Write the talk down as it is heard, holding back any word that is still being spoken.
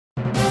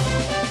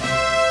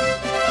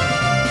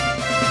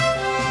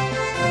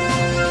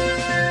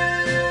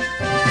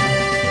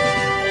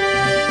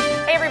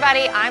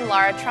everybody, I'm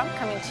Laura Trump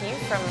coming to you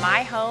from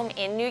my home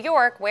in New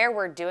York, where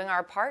we're doing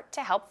our part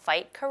to help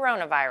fight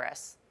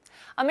coronavirus.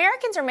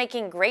 Americans are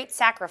making great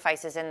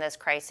sacrifices in this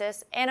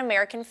crisis, and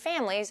American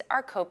families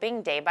are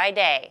coping day by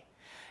day.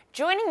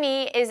 Joining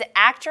me is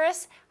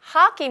actress,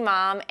 hockey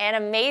mom, and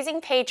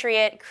amazing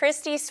patriot,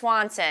 Kristy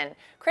Swanson.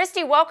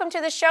 Kristy, welcome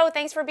to the show.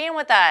 Thanks for being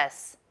with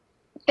us.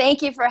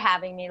 Thank you for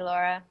having me,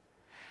 Laura.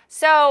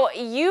 So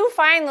you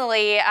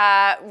finally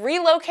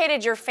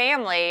relocated your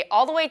family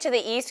all the way to the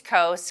East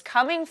Coast,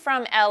 coming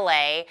from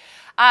LA,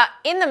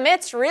 in the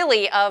midst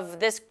really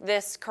of this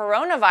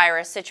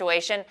coronavirus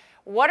situation.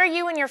 What are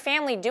you and your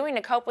family doing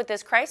to cope with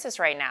this crisis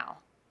right now?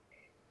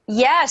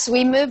 Yes,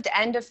 we moved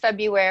end of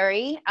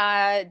February.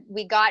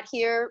 We got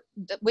here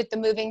with the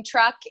moving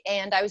truck,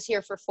 and I was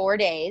here for 4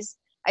 days.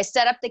 I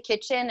set up the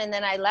kitchen, and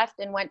then I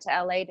left and went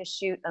to LA to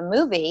shoot a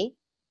movie.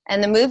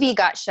 And the movie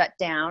got shut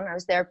down. I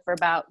was there for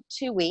about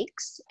 2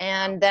 weeks.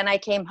 And then I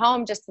came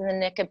home just in the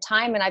nick of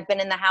time, and I've been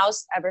in the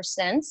house ever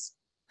since.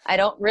 I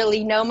don't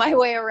really know my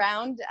way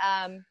around.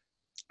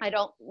 I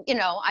don't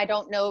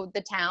know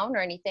the town or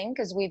anything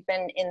because we've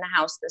been in the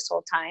house this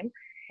whole time.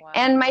 Wow.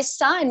 And my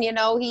son,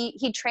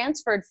 he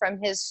transferred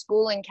from his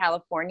school in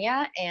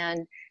California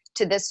and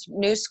to this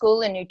new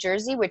school in New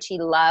Jersey, which he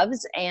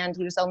loves. And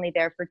he was only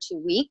there for 2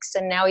 weeks,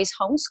 and now he's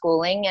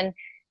homeschooling. And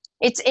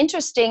it's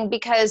interesting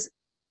because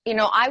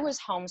I was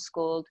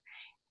homeschooled,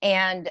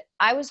 and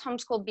I was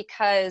homeschooled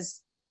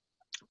because,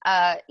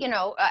 I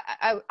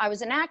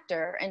was an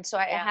actor. And so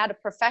I had a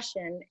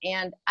profession,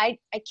 and I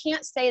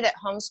can't say that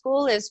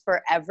homeschool is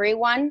for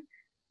everyone.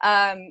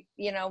 My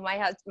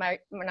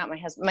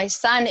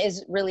son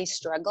is really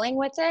struggling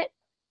with it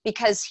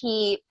because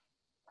he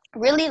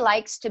really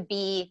likes to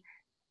be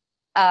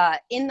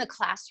in the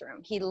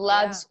classroom. He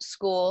loves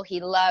school.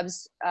 He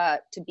loves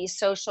to be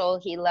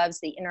social. He loves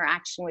the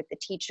interaction with the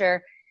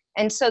teacher.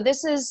 And so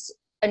this is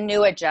a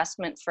new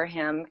adjustment for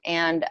him,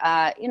 and,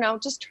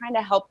 just trying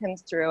to help him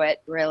through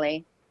it,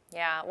 really.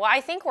 Yeah, well,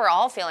 I think we're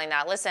all feeling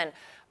that. Listen,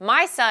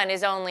 my son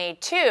is only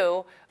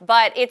 2,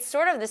 but it's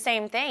sort of the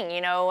same thing.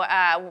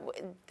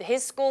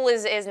 His school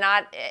is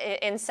not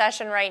in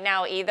session right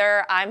now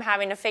either. I'm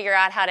having to figure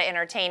out how to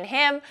entertain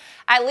him.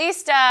 At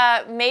least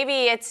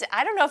maybe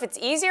I don't know if it's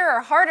easier or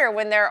harder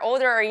when they're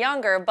older or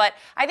younger, but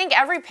I think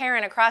every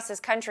parent across this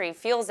country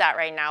feels that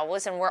right now.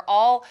 Listen, we're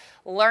all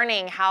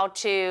learning how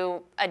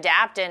to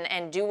adapt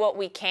and do what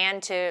we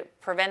can to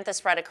prevent the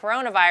spread of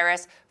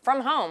coronavirus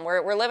from home.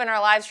 We're living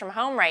our lives from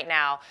home right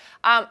now.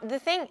 The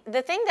thing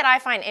that I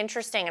find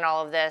interesting in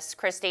all of this,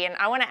 Kristy, and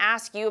I want to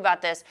ask you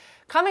about this,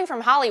 coming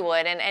from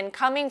Hollywood and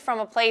coming from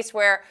a place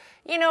where,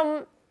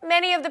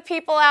 many of the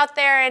people out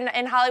there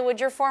in Hollywood,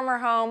 your former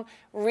home,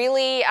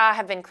 really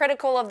have been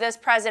critical of this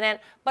president.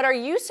 But are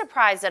you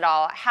surprised at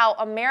all how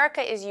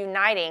America is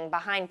uniting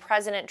behind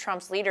President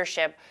Trump's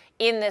leadership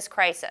in this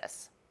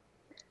crisis?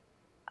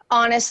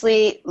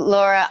 Honestly,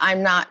 Laura,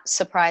 I'm not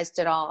surprised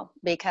at all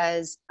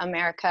because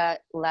America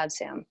loves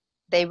him.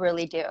 They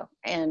really do.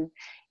 And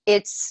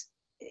it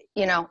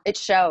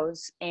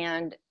shows.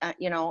 And,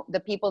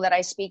 the people that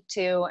I speak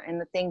to and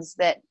the things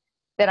that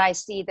I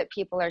see that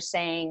people are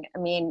saying,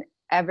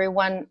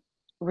 everyone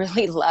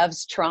really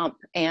loves Trump,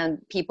 and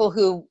people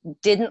who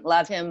didn't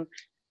love him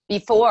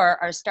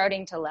before are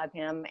starting to love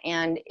him.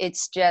 And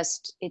it's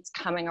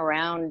coming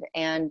around,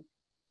 and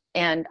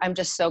I'm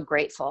just so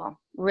grateful,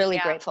 really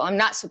grateful. I'm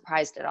not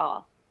surprised at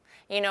all.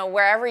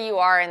 Wherever you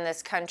are in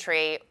this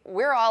country,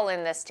 we're all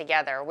in this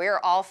together. We're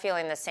all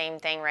feeling the same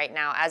thing right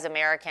now as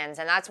Americans.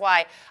 And that's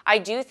why I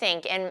do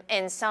think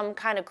in some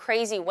kind of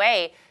crazy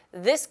way,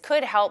 this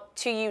could help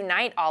to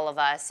unite all of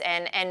us.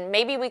 And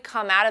maybe we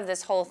come out of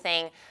this whole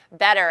thing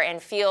better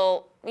and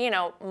feel,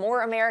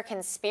 more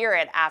American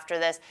spirit after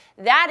this.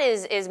 That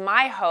is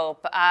my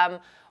hope.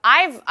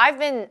 I've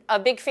been a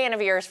big fan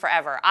of yours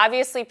forever.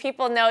 Obviously,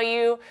 people know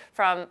you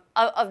from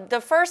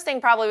the first thing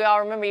probably we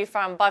all remember you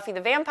from Buffy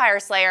the Vampire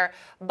Slayer,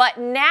 but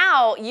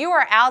now you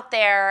are out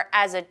there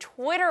as a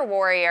Twitter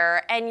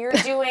warrior, and you're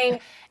doing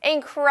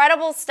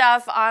incredible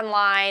stuff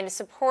online,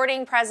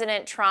 supporting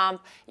President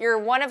Trump. You're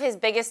one of his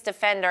biggest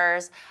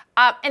defenders.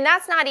 And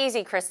that's not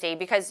easy, Kristy,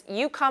 because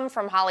you come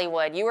from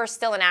Hollywood. You are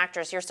still an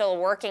actress. You're still a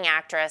working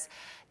actress.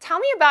 Tell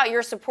me about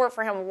your support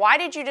for him. Why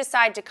did you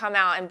decide to come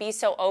out and be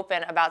so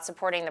open about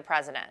supporting the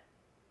president?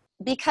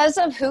 Because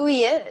of who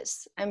he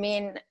is.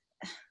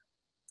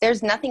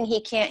 There's nothing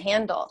he can't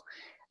handle.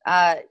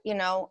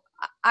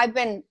 I've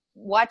been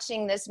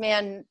watching this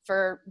man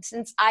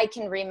since I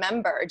can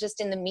remember, just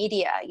in the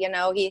media.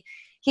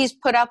 He's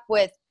put up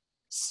with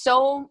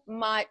so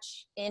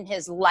much in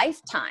his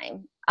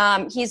lifetime.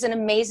 He's an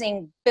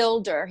amazing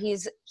builder.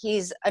 He's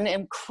an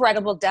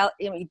incredible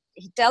he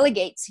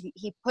delegates.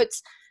 He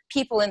puts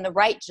people in the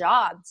right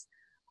jobs.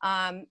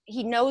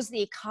 He knows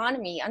the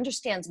economy,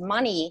 understands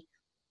money,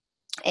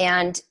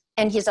 and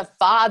he's a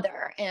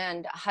father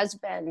and a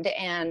husband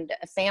and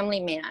a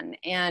family man.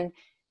 And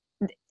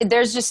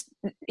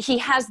he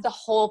has the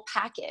whole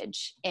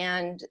package,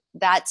 and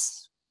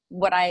that's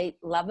what I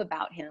love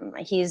about him.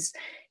 He's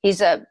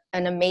an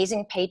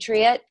amazing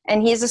patriot,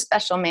 and he's a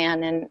special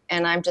man,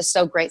 and I'm just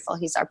so grateful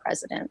he's our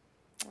president.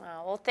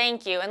 Oh, well,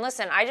 thank you. And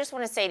listen, I just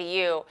want to say to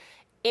you,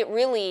 it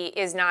really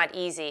is not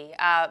easy.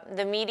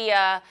 The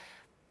media,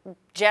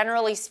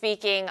 generally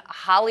speaking,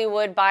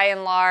 Hollywood by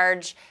and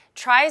large,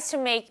 tries to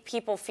make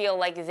people feel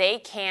like they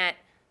can't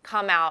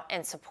come out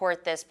and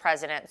support this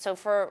president. So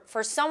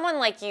for someone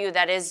like you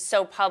that is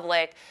so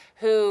public,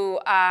 who,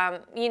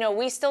 you know,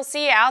 we still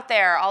see out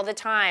there all the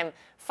time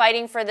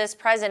fighting for this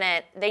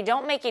president, they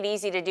don't make it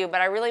easy to do, but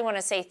I really want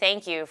to say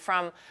thank you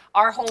from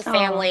our whole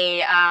family,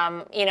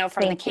 you know,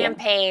 from the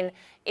campaign.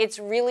 It's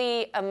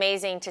really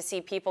amazing to see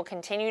people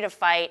continue to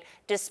fight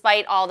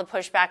despite all the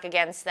pushback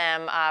against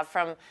them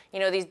from, you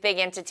know, these big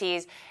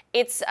entities.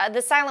 It's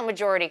the silent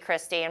majority,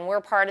 Kristy, and we're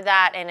part of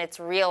that, and it's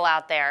real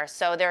out there.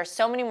 So there are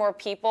so many more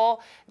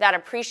people that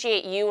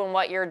appreciate you and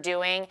what you're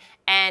doing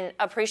and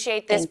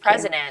appreciate this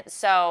president.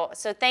 So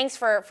thanks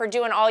for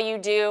doing all you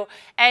do,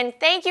 and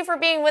thank you for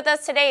being with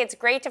us today. It's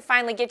great to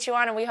finally get you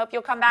on, and we hope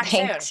you'll come back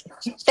soon.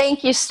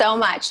 Thank you so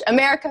much.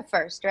 America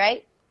first,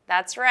 right?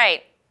 That's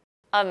right.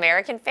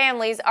 American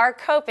families are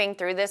coping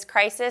through this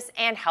crisis,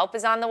 and help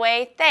is on the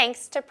way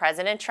thanks to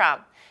President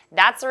Trump.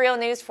 That's the real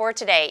news for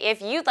today. If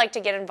you'd like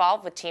to get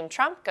involved with Team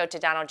Trump, go to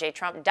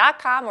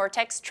DonaldJTrump.com or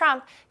text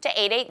Trump to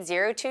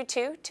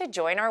 88022 to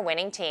join our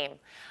winning team.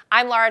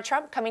 I'm Laura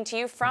Trump, coming to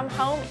you from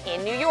home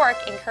in New York,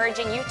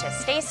 encouraging you to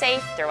stay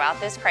safe throughout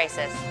this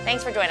crisis.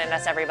 Thanks for joining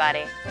us,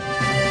 everybody.